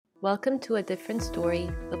Welcome to A Different Story,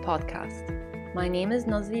 the podcast. My name is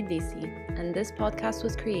Nazli, and this podcast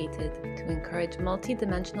was created to encourage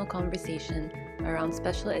multi-dimensional conversation around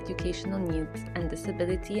special educational needs and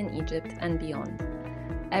disability in Egypt and beyond.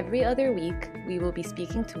 Every other week, we will be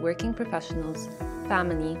speaking to working professionals,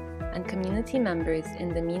 family, and community members in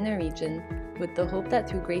the MENA region with the hope that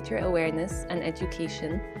through greater awareness and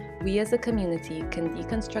education, we as a community can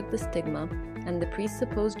deconstruct the stigma and the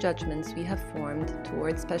presupposed judgments we have formed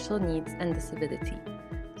towards special needs and disability.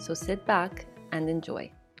 So sit back and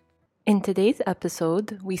enjoy. In today's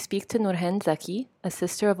episode, we speak to Nourhan Zaki, a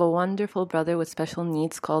sister of a wonderful brother with special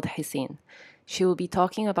needs called Hussein. She will be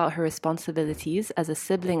talking about her responsibilities as a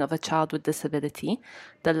sibling of a child with disability,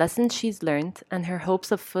 the lessons she's learned, and her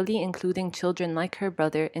hopes of fully including children like her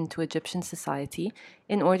brother into Egyptian society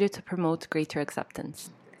in order to promote greater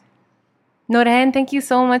acceptance. Nourhan, thank you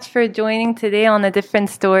so much for joining today on A Different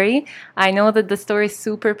Story. I know that the story is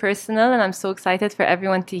super personal, and I'm so excited for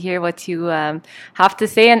everyone to hear what you have to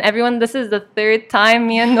say. And everyone, this is the third time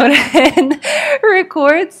me and Nourhan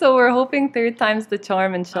record, so we're hoping third time's the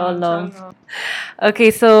charm, inshallah.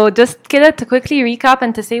 Okay, so just to quickly recap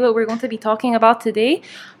and to say what we're going to be talking about today.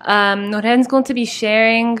 Nourhan's going to be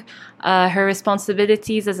sharing her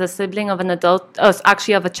responsibilities as a sibling of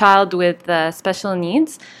of a child with special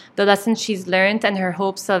needs, the lessons she's learned, and her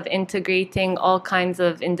hopes of integrating all kinds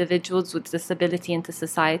of individuals with disability into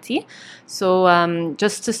society. So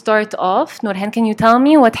just to start off, Nourhan, can you tell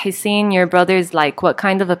me what Hussein, your brother, is like? What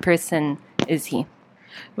kind of a person is he?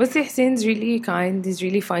 Hussein's really kind. He's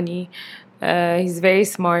really funny. He's very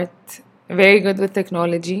smart, very good with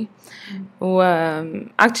technology.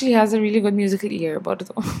 Actually has a really good musical ear,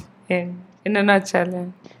 برضو. In a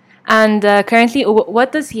nutshell. And currently,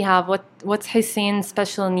 what does he have? What's Hussein's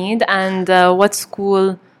special need, and what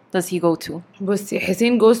school does he go to?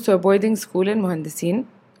 Hussein goes to a boarding school in Mohandesin,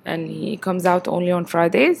 and he comes out only on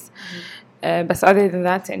Fridays. But other than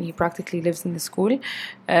that, and he practically lives in the school.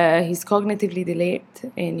 He's cognitively delayed,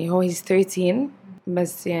 and he's 13.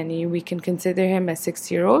 But we can consider him a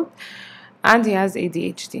 6-year-old, and he has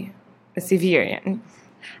ADHD, severe.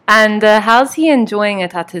 And how's he enjoying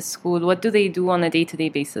it at his school? What do they do on a day-to-day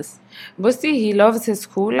basis? He loves his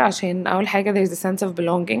school عشان أول حاجة there's a sense of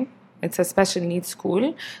belonging. It's a special needs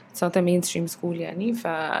school. It's not a mainstream school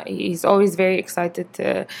he's always very excited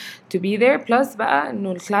to be there. Plus بقى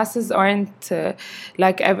إنه classes aren't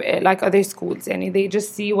like other schools. They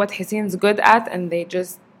just see what Hussein's good at and they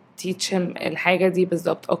just teach him الحاجة دي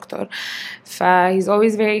بالضبط أكتر. He's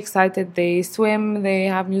always very excited. They swim, they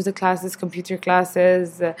have music classes, computer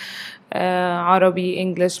classes, Arabic,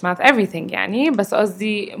 English, math, everything بس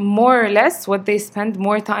قصدي more or less what they spend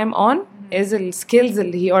more time on is the skills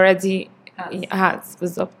that he already has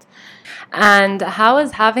بالضبط. And how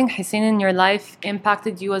has having Hussein in your life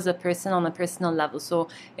impacted you as a person on a personal level? So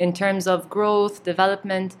in terms of growth,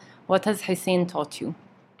 development, what has Hussein taught you?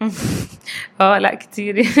 لا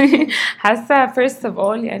كتير حاسة first of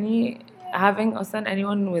all having أصلا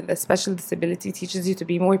anyone with a special disability teaches you to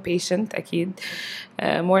be more patient أكيد,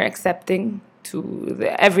 more accepting to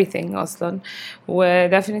everything أصلا, و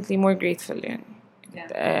definitely more grateful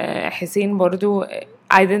Hussein برضو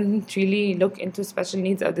I didn't really look into special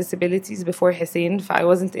needs or disabilities before Hussein, I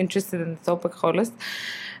wasn't interested in the topic خالص.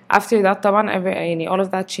 After that طبعا all of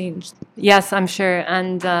that changed. Yes, I'm sure.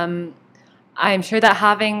 And I'm sure that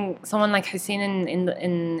having someone like Hussein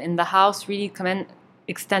in the house really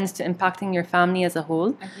extends to impacting your family as a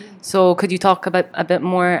whole. So could you talk a bit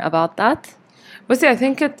more about that? I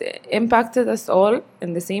think it impacted us all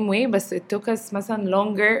in the same way, but it took us مثلا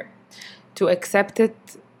longer to accept it.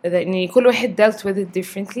 كل واحد dealt with it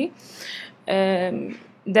differently.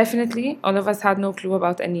 Definitely, all of us had no clue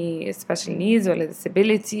about any special needs or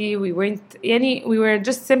disability. We were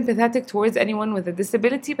just sympathetic towards anyone with a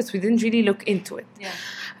disability, but we didn't really look into it.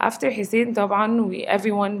 After Hussein, طبعا,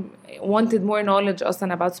 everyone wanted more knowledge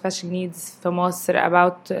أصلا about special needs في مصر,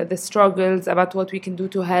 about the struggles, about what we can do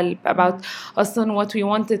to help, about أصلا what we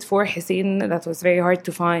wanted for Hussein that was very hard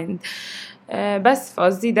to find. بس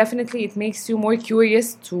قصدي definitely it makes you more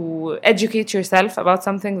curious to educate yourself about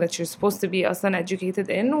something that you're supposed to be أصلا educated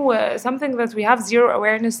in, something that we have zero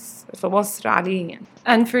awareness في مصر عليه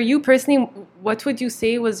And for you personally, what would you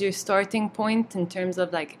say was your starting point in terms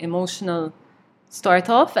of like emotional start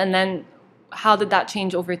off, and then how did that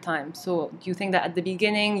change over time? So do you think that at the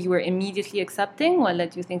beginning you were immediately accepting, or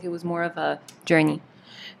do you think it was more of a journey?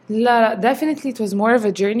 لا, definitely it was more of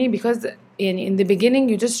a journey, because in the beginning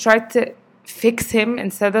you just tried to fix him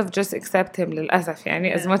instead of just accept him للأسف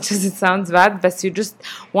as much as it sounds bad, but you just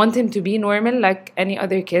want him to be normal like any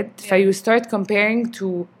other kid. So you start comparing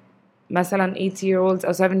to مثلا 8-year-olds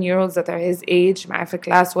or 7-year-olds that are his age معاه في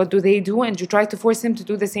class, what do they do, and you try to force him to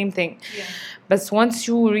do the same thing. But once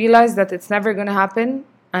you realize that it's never gonna happen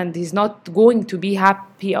and he's not going to be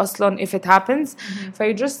happy أصلا if it happens, so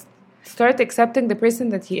you just start accepting the person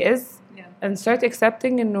that he is, and start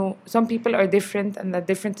accepting some people are different and that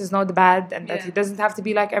different is not bad, and that he doesn't have to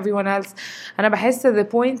be like everyone else. أنا بحس the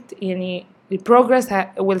point يعني the progress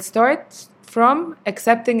will start from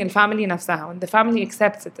accepting the family نفسها. When the family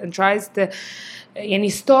accepts it and tries to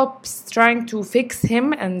يعني stops trying to fix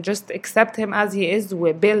him and just accept him as he is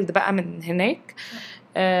وbuild بقى من هناك,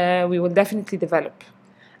 we will definitely develop.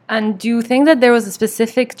 And do you think that there was a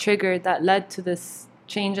specific trigger that led to this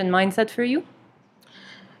change in mindset for you?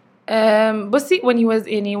 بصي, when he was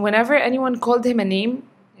whenever anyone called him a name,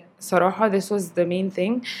 صراحة this was the main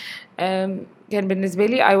thing. كان بالنسبة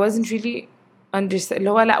لي I wasn't really understand اللي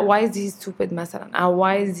هو لا, why is he stupid مثلا, أو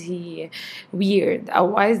why is he weird,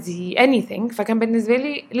 أو why is he anything. فكان بالنسبة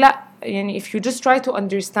لي لا, يعني if you just try to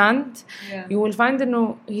understand, you will find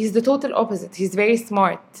إنه he's the total opposite. He's very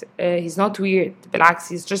smart, he's not weird,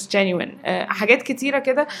 بالعكس he's just genuine, حاجات كتيرة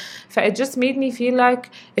كده. it just made me feel like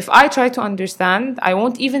if I try to understand I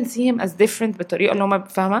won't even see him as different بالطريقة اللي هما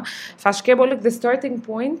بفهمها. فعشان كده بقولك the starting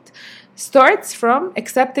point starts from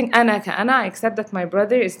accepting أنا كأنا. I accept that my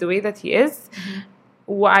brother is the way that he is.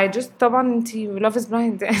 I just طبعا love is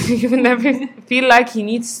blind. You will never feel like he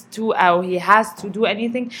needs to or he has to do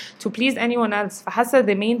anything to please anyone else. فحاسة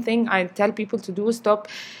the main thing I tell people to do is stop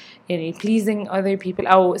pleasing other people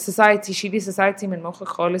أو society. شيلي society من مخك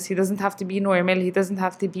خالص. He doesn't have to be normal. He doesn't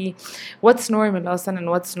have to be what's normal أصلا and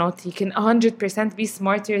what's not. He can 100% be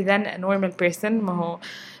smarter than a normal person. ما هو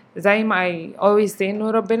زي ما I always say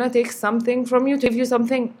إنه ربنا takes something from you to give you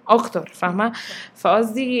something أكتر, فاهمة؟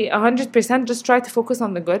 فقصدي 100% just try to focus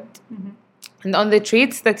on the good and on the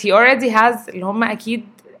traits that he already has اللي هم أكيد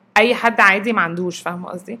أي حد عادي ما عندوش, فاهمة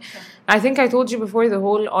قصدي؟ I think I told you before the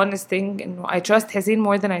whole honest thing إنه I trust Hussein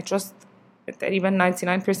more than I trust تقريبا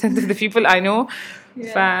 99% of the people I know.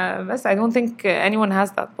 فبس I don't think anyone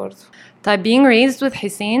has that برضه. طيب, being raised with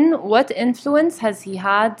Hussein, what influence has he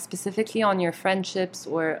had specifically on your friendships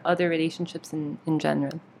or other relationships in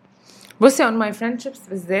general? بصي, on my friendships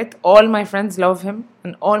بالذات, all my friends love him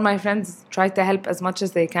and all my friends try to help as much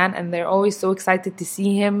as they can, and they're always so excited to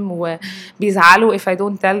see him وبيزعلوا if I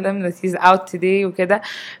don't tell them that he's out today وكده.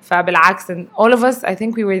 فبالعكس, and all of us I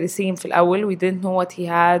think we were the same في الأول. We didn't know what he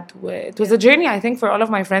had. It was a journey I think for all of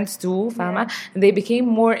my friends too, فاهمة? And they became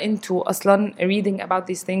more into أصلا reading about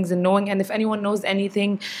these things and knowing, and if anyone knows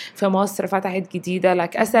anything في مصر فتحت جديدة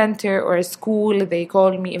like a center or a school, they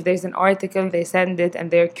call me. If there's an article they send it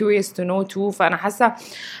and they're curious to know too. فأنا حاسة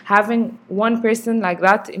having one person like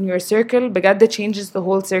that in your circle بجد changes the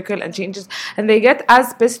whole circle and changes, and they get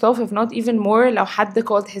as pissed off if not even more لو حد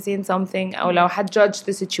called Hussein something أو لو حد judged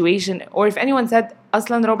the situation, or if anyone said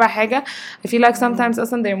أصلا ربع حاجة. I feel like sometimes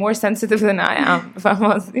أصلا they're more sensitive than I am.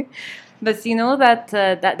 فاهمة قصدي؟ But you know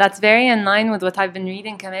that's very in line with what I've been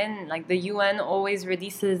reading كمان. Like the UN always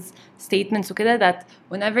releases statements وكده that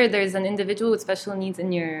whenever there's an individual with special needs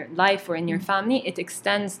in your life or in your family, it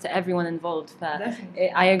extends to everyone involved.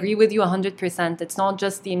 I agree with you 100%. It's not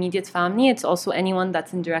just the immediate family, it's also anyone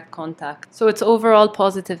that's in direct contact. So it's overall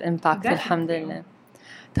positive impact, alhamdulillah.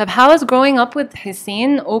 طب, how has growing up with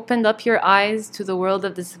Hussein opened up your eyes to the world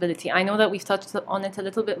of disability? I know that we've touched on it a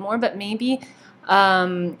little bit more, but maybe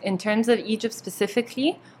in terms of Egypt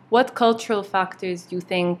specifically, what cultural factors do you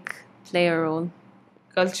think play a role?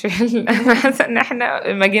 Cultural. حاسة إن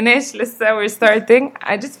إحنا ما جيناش لسه. We're starting.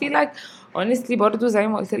 I just feel like honestly برضو زي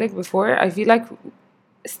ما قلت لك before, I feel like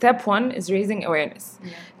step one is raising awareness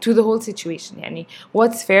to the whole situation. يعني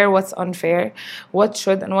what's fair, what's unfair, what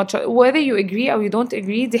should and what should, whether you agree or you don't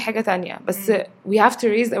agree دي حاجة تانية. بس we have to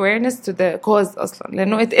raise awareness to the cause أصلا,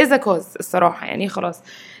 لأنه it is a cause الصراحة. يعني خلاص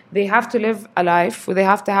they have to live a life, they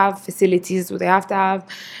have to have facilities, they have to have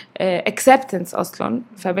acceptance أصلا.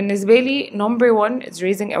 فبالنسبة لي number one is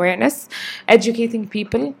raising awareness, educating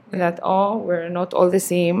people that we're not all the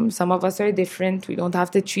same, some of us are different, we don't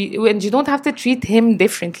have to treat, and you don't have to treat him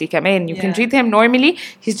differently كمان. You can treat him normally,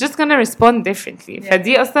 he's just gonna respond differently.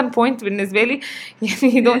 فدي أصلا point بالنسبة لي.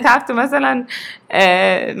 يعني you don't have to مثلا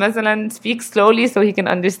speak slowly so he can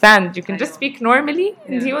understand. You can just speak normally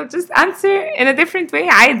and he will just answer in a different way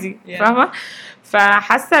عادي. فاهمة؟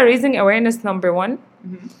 فحاسة raising awareness number one.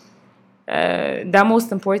 ده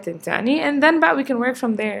most important يعني, and then we can work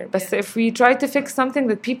from there. But if we try to fix something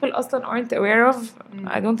that people أصلا aren't aware of,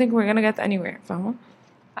 I don't think we're gonna get anywhere. فاهمة?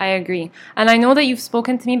 I agree. And I know that you've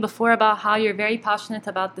spoken to me before about how you're very passionate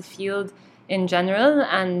about the field in general,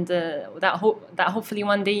 and that hopefully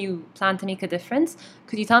one day you plan to make a difference.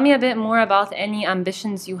 Could you tell me a bit more about any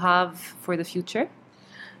ambitions you have for the future?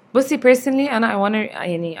 بصي personally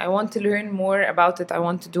I want to learn more about it. I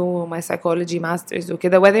want to do my psychology masters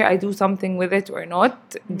وكده. Whether I do something with it or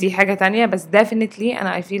not دي حاجة تانية, بس definitely and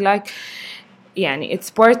I feel like يعني it's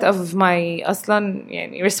part of my أصلا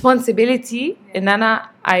يعني responsibility إن أنا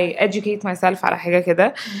I educate myself على حاجة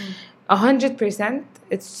كده. 100%.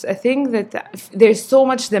 It's a thing that there's so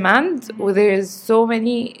much demand there's so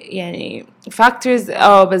many يعني factors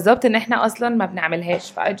بالضبط إن إحنا أصلا ما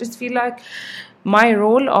بنعملهاش. I just feel like my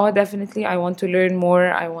role definitely I want to learn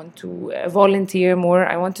more, I want to volunteer more,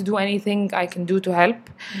 I want to do anything I can do to help.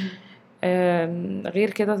 غير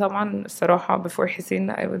كده طبعا الصراحة before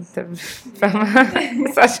حسين I wouldn't have فاهمة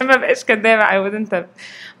بس عشان ما بقاش كدابة I wouldn't have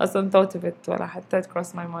أصلا thought of it ولا حتى it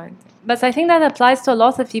crossed my mind. But I think that applies to a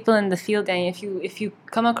lot of people in the field, and if you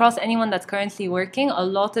come across anyone that's currently working, a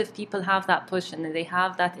lot of people have that push and they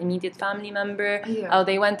have that immediate family member, or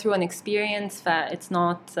they went through an experience that it's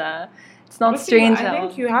not strange. I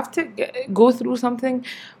think you have to go through something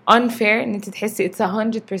unfair and انت تحسي it's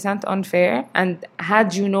 100% unfair, and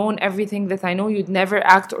had you known everything that I know you'd never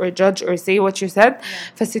act or judge or say what you said.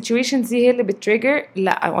 فالsituations دي هي اللي بتtrigger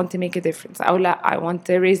لا I want to make a difference أو لا I want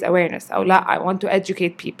to raise awareness أو لا I want to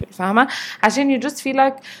educate people فاهمة. عشان you just feel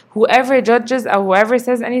like whoever judges or whoever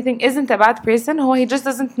says anything isn't a bad person, he just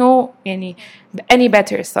doesn't know يعني any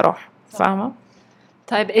better الصراحة فاهمة.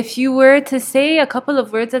 If you were to say a couple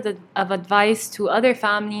of words of advice to other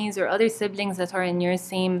families or other siblings that are in your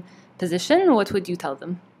same position, what would you tell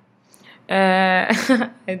them?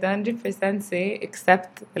 I'd 100% say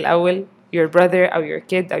accept الأول your brother or your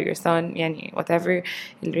kid or your son يعني whatever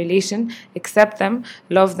the relation, accept them,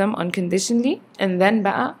 love them unconditionally, and then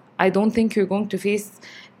بقى I don't think you're going to face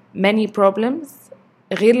many problems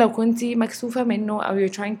غير لو كنتي مكسوفة منه أو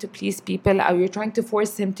you're trying to please people أو you're trying to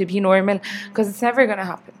force him to be normal, because it's never gonna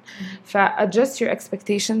happen. Adjust your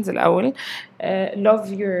expectations الأول,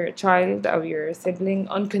 love your child أو your sibling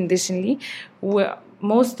unconditionally,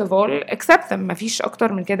 most of all accept them. مفيش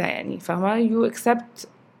أكتر من كده يعني فاهمة. You accept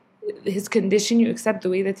his condition, you accept the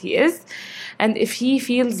way that he is, and if he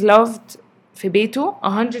feels loved في بيته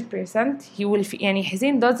 100% he will يعني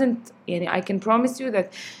حسين doesn't يعني I can promise you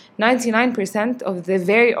that 99% of the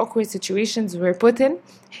very awkward situations we're put in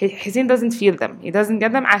Hussein doesn't feel them, he doesn't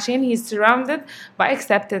get them عشان he's surrounded by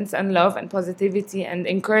acceptance and love and positivity and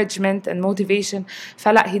encouragement and motivation.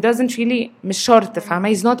 فلا he doesn't really مش شرط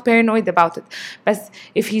فاهمة, he's not paranoid about it. بس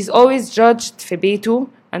if he's always judged في بيته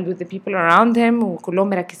and with the people around him وكلهم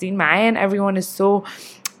مركزين معاه and everyone is so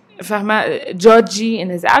فاهمة judgy in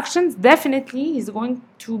his actions, definitely he's going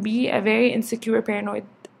to be a very insecure paranoid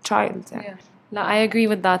child. Yeah. No, I agree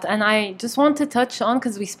with that, and I just want to touch on,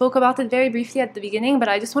 because we spoke about it very briefly at the beginning, but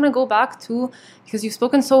I just want to go back to, because you've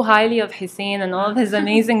spoken so highly of Hussein and all of his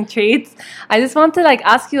amazing traits. I just want to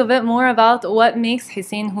ask you a bit more about what makes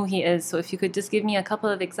Hussein who he is. So if you could just give me a couple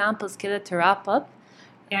of examples كده to wrap up.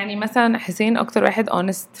 يعني مثلا حسين أكتر واحد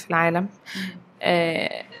honest في العالم.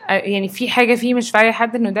 يعني في حاجة فيه مش في أي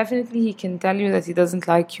حد إنه definitely he can tell you that he doesn't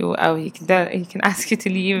like you أو he can ask you to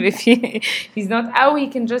leave if he's not, أو he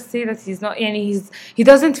can just say that he's not يعني he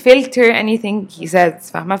doesn't filter anything he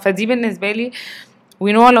says فاهمة. فدي بالنسبة لي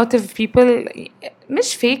we know a lot of people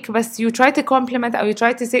مش fake بس you try to compliment أو you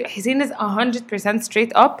try to say Hussein is 100%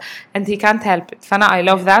 straight up and he can't help it. فأنا I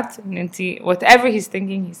love that إن أنتي whatever he's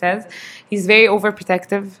thinking he says. He's very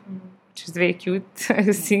overprotective, which is very cute.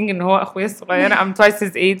 Seeing إن هو أخويا الصغير, I'm twice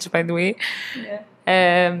his age by the way.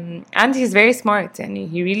 And he's very smart يعني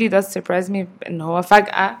he really does surprise me إن هو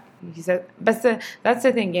فجأة he said, بس that's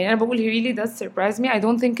the thing يعني أنا بقول he really does surprise me. I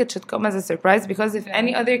don't think it should come as a surprise, because if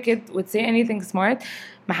any other kid would say anything smart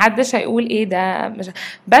محدش هيقول إيه ده مش.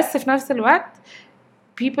 بس في نفس الوقت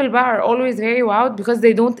people are always very wowed because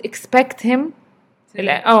they don't expect him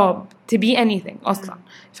to be anything أصلا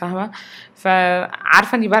فاهمة.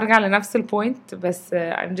 فعارفة إني برجع لنفس البوينت, بس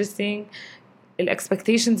I'm just saying the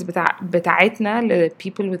expectations بتاعتنا ل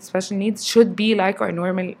people with special needs should be like our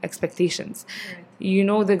normal expectations. You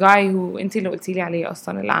know the guy who انتي اللي قلتيلي عليه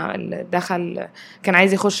أصلا اللي دخل كان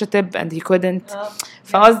عايز يخش طب and he couldn't.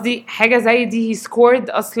 فقصدي حاجة زي دي he scored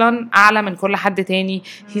أصلا أعلى من كل حد تاني.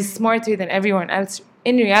 He's smarter than everyone else.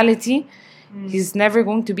 In reality he's never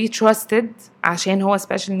going to be trusted عشان هو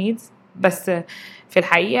special needs, بس في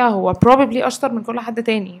الحقيقة هو probably أشطر من كل حد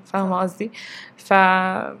تاني فاهمة قصدي. ف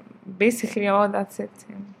basically that's it.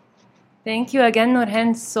 Thank you again,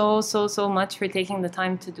 Nourhan, so much for taking the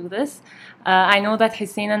time to do this. I know that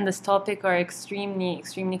Hussein and this topic are extremely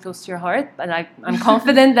close to your heart, but I'm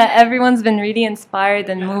confident that everyone's been really inspired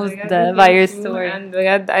and moved by your story. And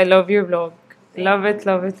I love your vlog. Love it.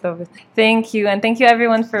 Thank you, and thank you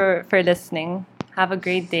everyone for listening. Have a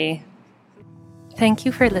great day. Thank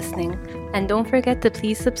you for listening, and don't forget to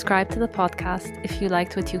please subscribe to the podcast if you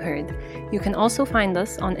liked what you heard. You can also find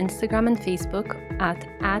us on Instagram and Facebook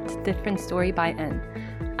at Different Story by N.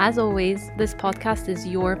 As always, this podcast is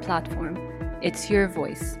your platform. It's your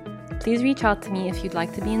voice. Please reach out to me if you'd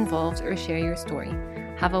like to be involved or share your story.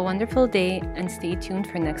 Have a wonderful day and stay tuned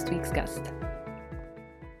for next week's guest.